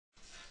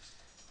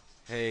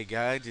Hey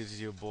guys, this is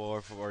your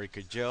boy for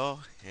Joe,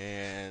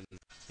 and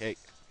hey,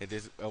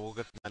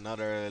 welcome to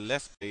another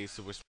Let's Play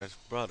Super Smash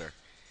Brother,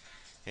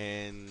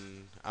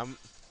 and I'm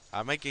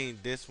making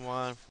this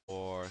one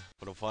for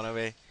the fun of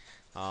it.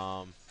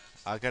 Um,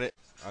 I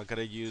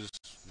gotta use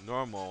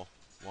normal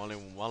one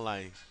in one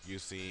line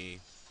using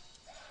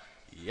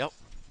yep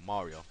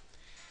Mario.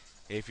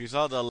 If you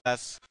saw the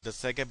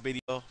second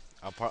video,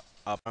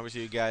 I promise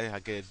you guys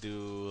I could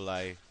do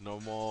like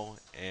normal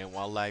and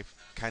one life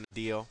kind of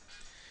deal.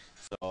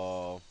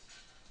 So.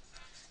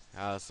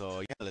 So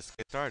yeah, let's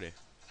get started.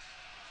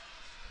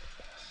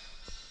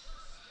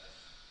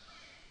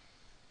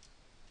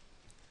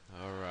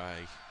 All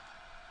right,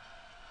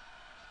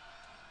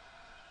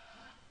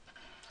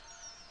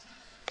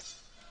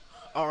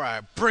 all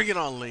right, bring it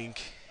on,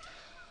 Link.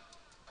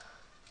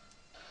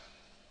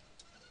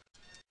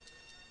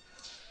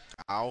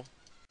 Ow!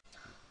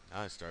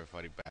 Now I started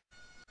fighting back.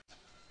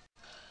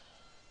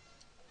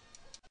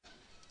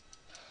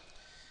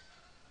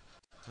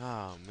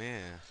 Oh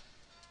man,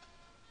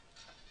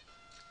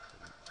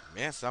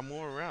 stop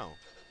moving around.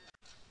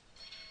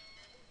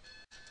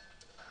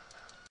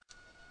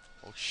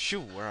 Oh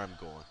shoot, where I'm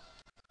going?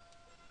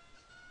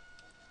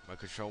 My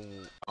control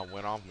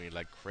went off me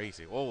like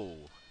crazy. Oh,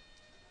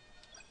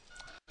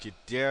 you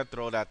dare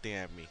throw that thing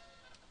at me?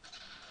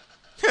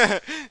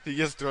 You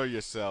just throw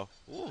yourself.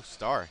 Ooh,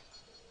 star.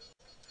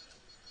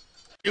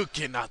 You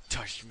cannot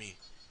touch me.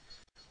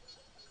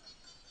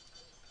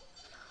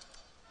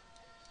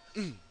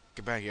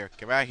 Get back here.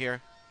 Get back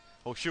here.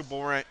 Oh shoot,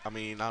 boomerang. I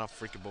mean, not a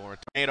freaking boomerang.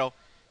 Tornado.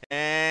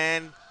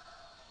 And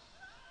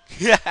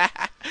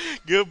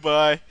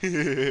goodbye.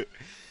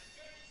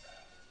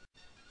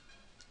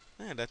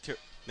 Man,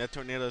 that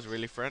tornado is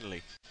really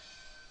friendly.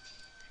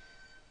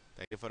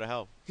 Thank you for the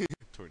help.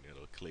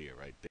 Tornado clear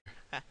right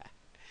there.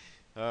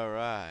 All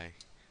right,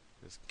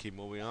 let's keep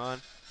moving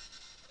on.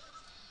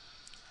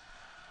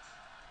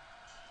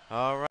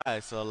 All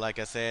right, so like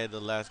I said in the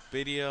last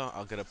video,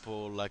 I'm gonna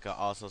pull like an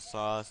awesome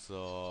sauce.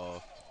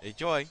 So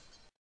enjoy.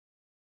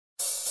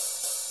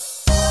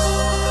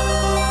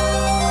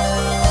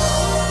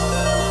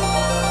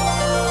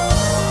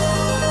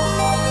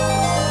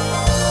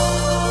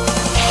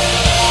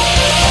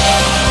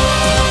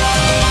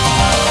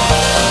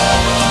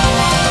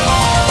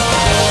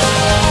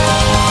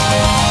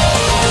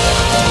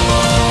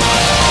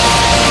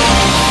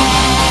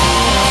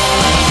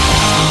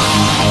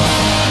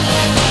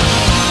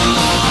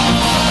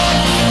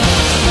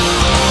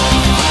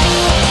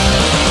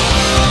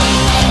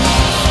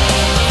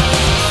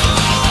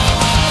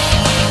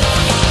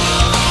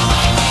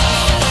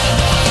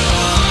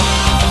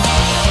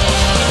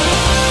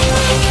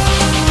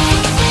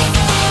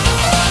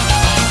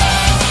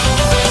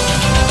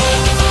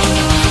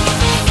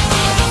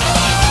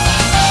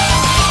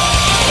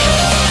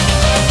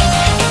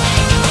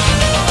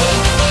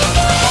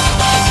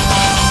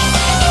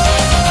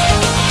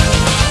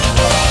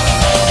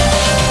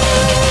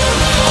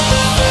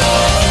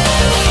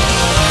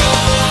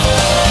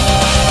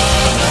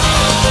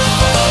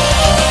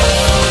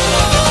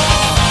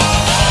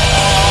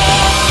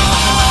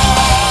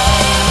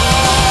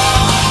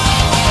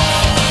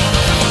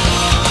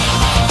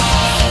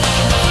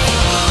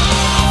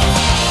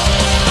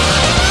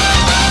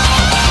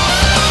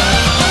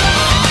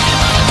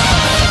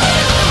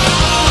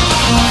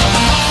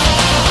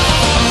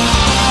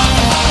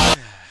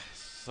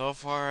 So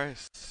far,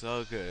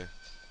 so good.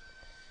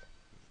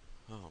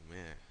 Oh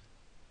man.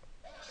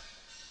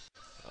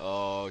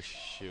 Oh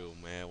shoot,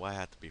 man. Why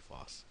had to be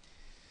Foss?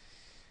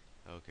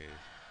 Okay.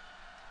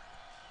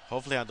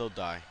 Hopefully I don't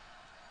die.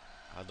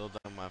 I don't die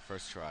on my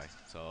first try.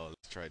 So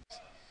let's try this.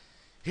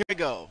 Here we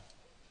go.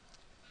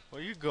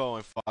 Where you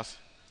going, Foss?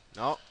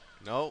 No,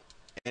 no,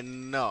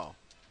 and no.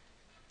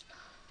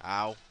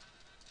 Ow.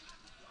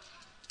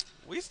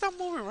 We stop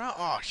moving around.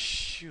 Oh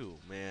shoot,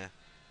 man.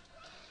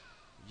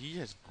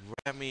 You just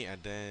grab me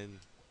and then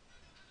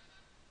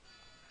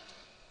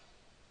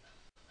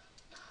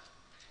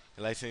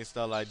like saying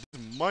stuff like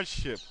this is my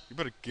ship. You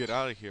better get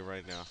out of here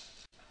right now.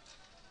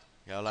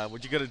 Yeah, like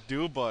what you gonna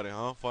do about it,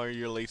 huh? Fire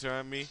your laser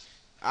at me?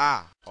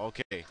 Ah,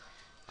 okay.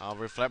 I'll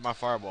reflect my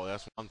fireball.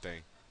 That's one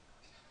thing.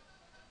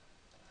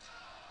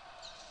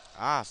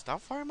 Ah,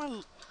 stop firing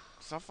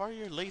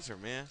your laser,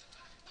 man.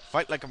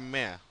 Fight like a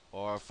man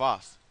or a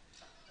Foss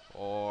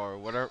or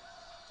whatever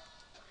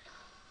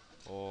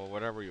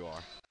you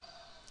are.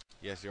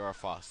 Yes, you're a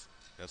Foss.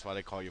 That's why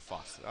they call you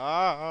Foss.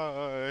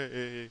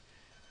 Ah,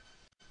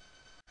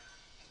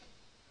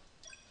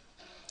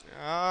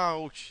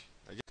 ouch!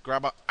 I just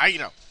grab a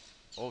item.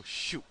 Oh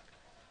shoot!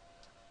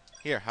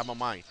 Here, have my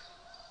mind.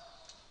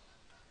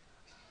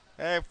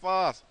 Hey,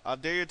 Foss, I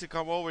dare you to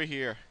come over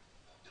here.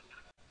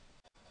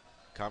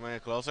 Come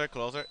in closer,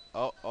 closer.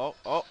 Oh, oh,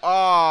 oh,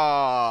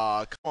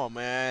 ah! Come on,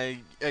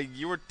 man. Hey,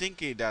 you were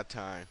thinking that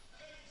time.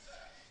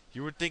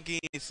 You were thinking,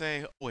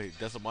 saying, oh, wait,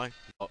 that's a mine?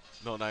 Oh,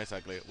 no, not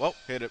exactly. Well,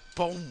 hit it.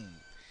 Boom!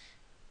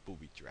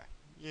 Booby trap.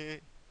 Yeah.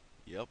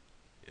 Yep.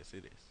 Yes,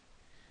 it is.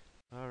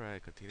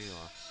 Alright, continue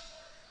on.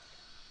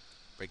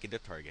 Breaking the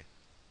target.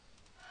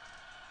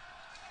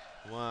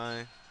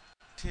 One,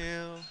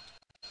 two,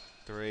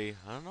 three.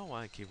 I don't know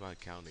why I keep on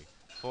counting.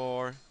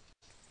 Four.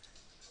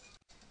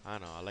 I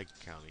don't know. I like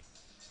counting.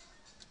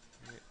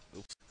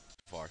 Oops.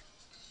 Four.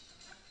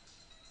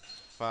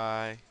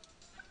 Five.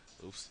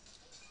 Oops.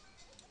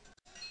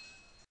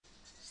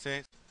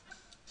 Six.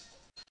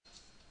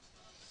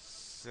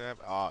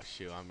 Seven. Oh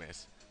shoot! I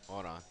missed.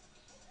 Hold on.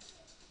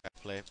 Back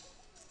flip.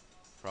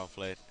 Front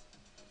flip.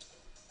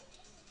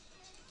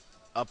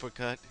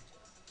 Uppercut.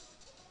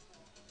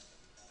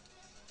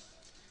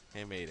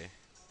 And made it.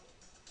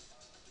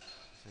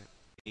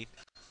 Eight.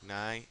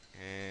 Nine.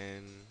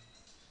 And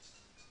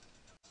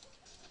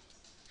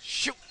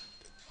shoot.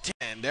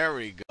 10. There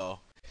we go.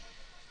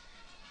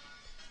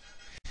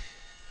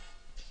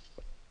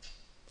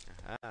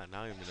 Ah,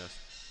 now you miss.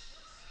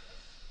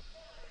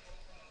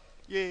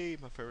 Yay,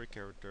 my favorite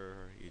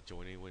character. You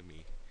joining with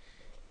me.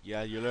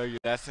 Yeah, you learn your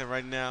lesson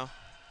right now.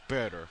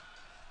 Better.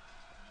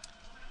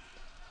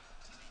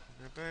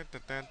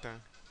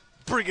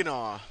 Bring it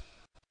on.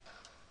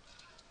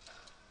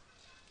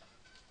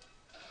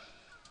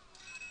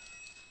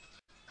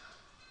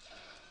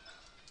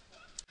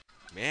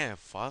 Man,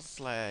 Foss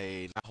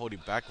like not holding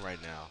back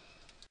right now.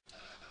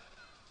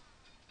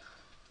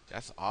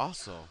 That's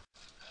awesome.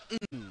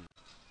 Mm.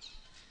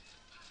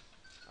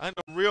 I'm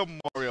the real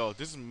Mario.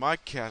 This is my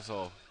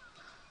castle.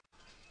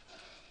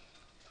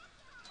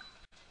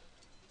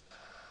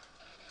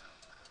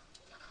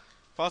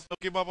 Foss, don't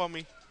give up on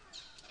me.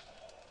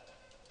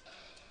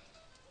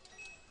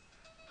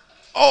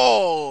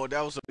 Oh,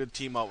 that was a good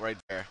team up right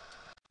there.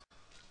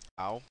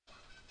 Ow.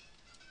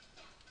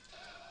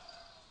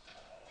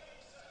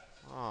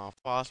 Oh,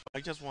 Foss, I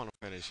just want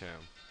to finish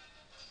him.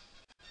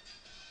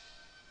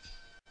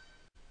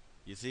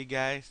 You see,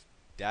 guys?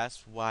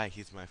 That's why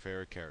he's my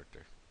favorite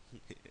character.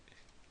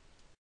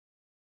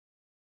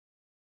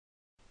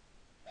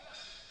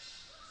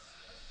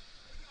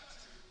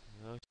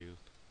 Oh, shoot.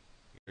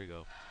 Here we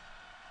go.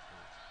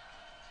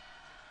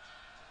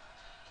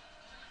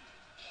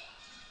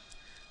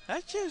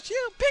 Achoo,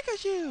 shoot,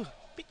 Pikachu!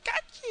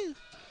 Pikachu!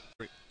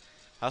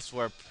 I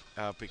swear,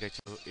 Pikachu,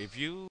 if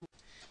you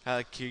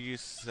kill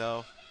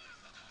yourself,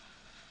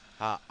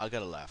 I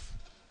gotta laugh.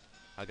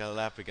 I gotta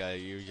laugh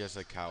because you're just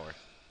a coward.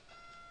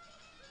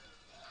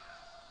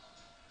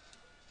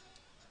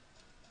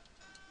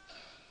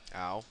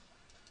 Ow.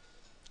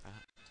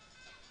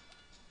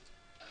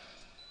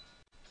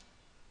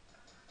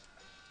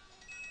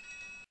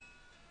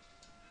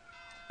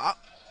 Ah.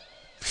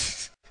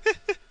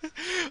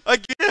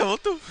 Again,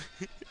 what the?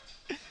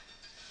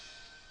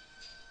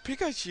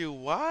 Pikachu,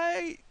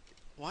 why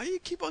you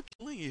keep on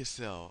killing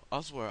yourself? I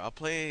swear, I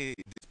played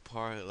this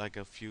part like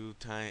a few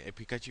times, and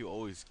Pikachu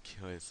always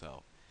kill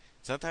himself.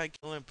 Sometimes I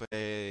kill him, but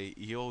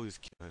he always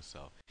kill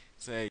himself.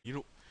 Say,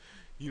 you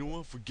don't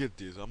want to forget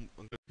this. I'm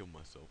gonna kill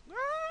myself.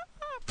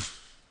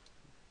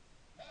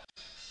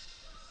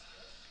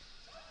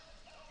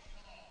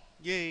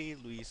 Yay,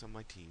 Luis on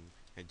my team.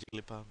 And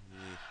Jigglypuff,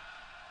 yeah.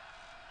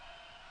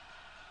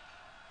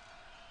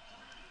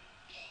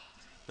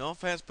 No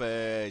offense,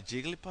 but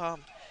Jigglypuff,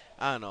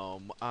 I don't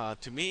know.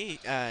 To me,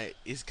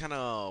 it's kind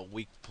of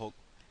weak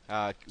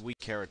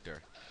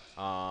character.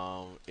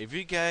 If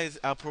you guys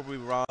are probably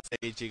wrong,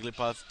 say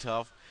Jigglypuff's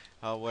tough,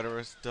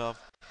 whatever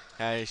stuff,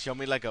 show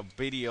me like a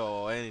video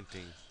or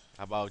anything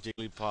about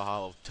Jigglypuff,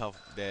 how tough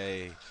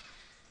they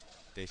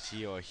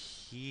she or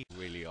he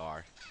really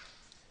are.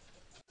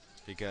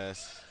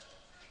 Because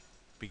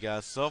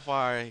so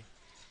far,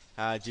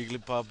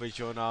 Jigglypuff is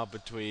showing up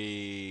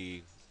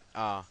between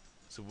uh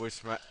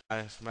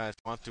Smash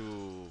 1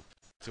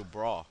 to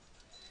Brawl,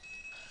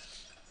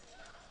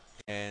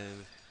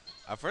 and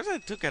at first I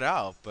took it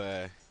out,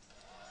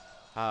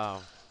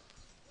 um,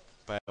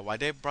 but why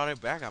they brought it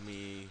back?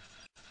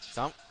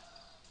 Some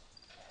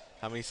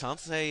some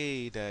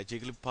say that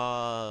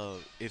Jigglypuff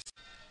is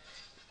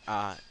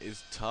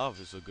tough,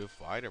 is a good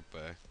fighter,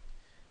 but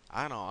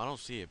I don't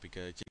see it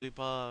because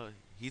Jigglypuff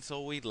he's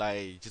so weak,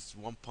 like just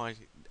one punch,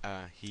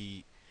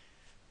 he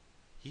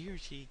or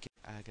she get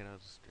out of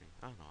the stream.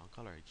 I don't know. I'll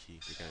call her a she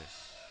because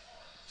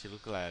she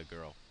look like a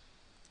girl.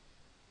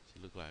 She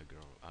look like a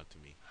girl out to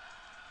me.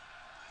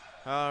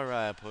 All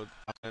right, put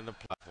in the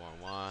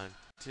platform. One,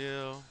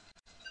 two,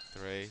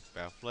 three.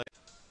 Back flip.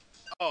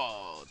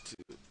 Oh,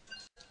 two.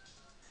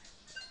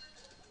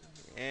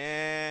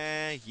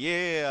 And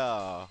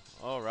yeah.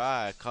 All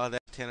right. Call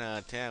that 10 out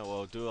of 10.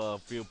 We'll do a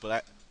few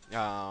back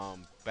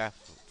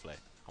flip.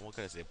 I'm not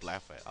gonna say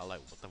black flip. I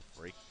like what the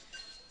freak.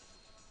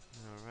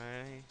 All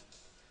right.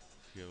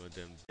 Few of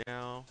them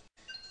down.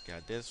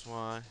 Got this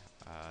one.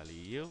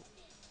 Ali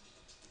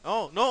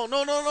Oh, no,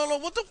 no, no, no, no.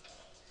 What the?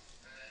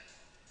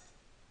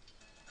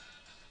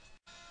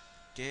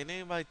 Can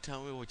anybody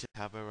tell me what just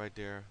happened right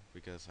there?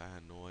 Because I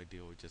had no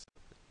idea what just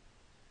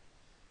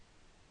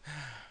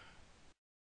happened.